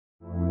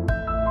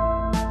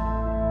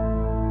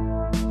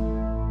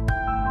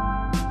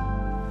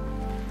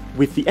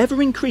With the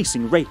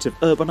ever-increasing rate of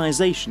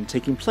urbanisation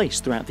taking place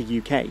throughout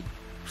the UK,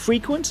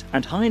 frequent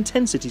and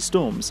high-intensity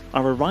storms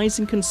are a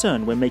rising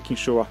concern when making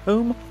sure a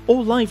home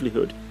or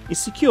livelihood is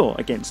secure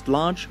against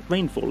large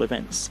rainfall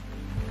events.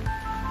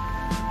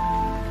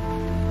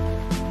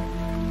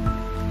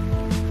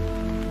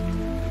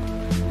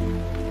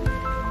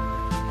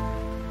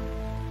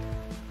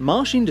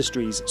 Marsh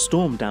Industries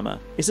Storm Dammer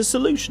is a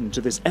solution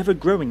to this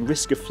ever-growing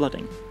risk of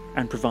flooding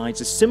and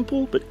provides a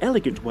simple but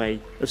elegant way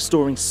of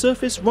storing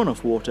surface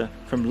runoff water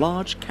from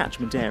large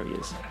catchment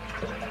areas.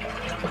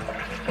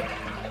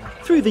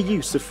 Through the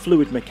use of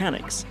fluid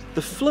mechanics,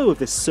 the flow of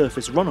this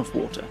surface runoff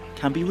water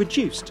can be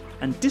reduced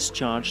and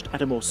discharged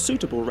at a more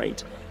suitable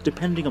rate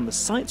depending on the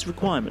site's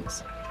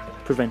requirements,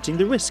 preventing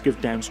the risk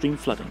of downstream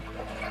flooding.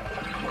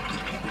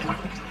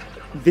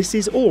 This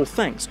is all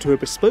thanks to a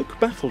bespoke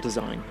baffle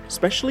design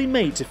specially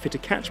made to fit a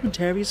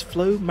catchment area's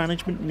flow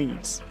management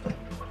needs,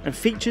 and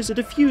features a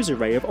diffuse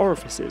array of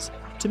orifices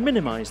to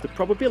minimise the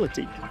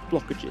probability of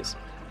blockages.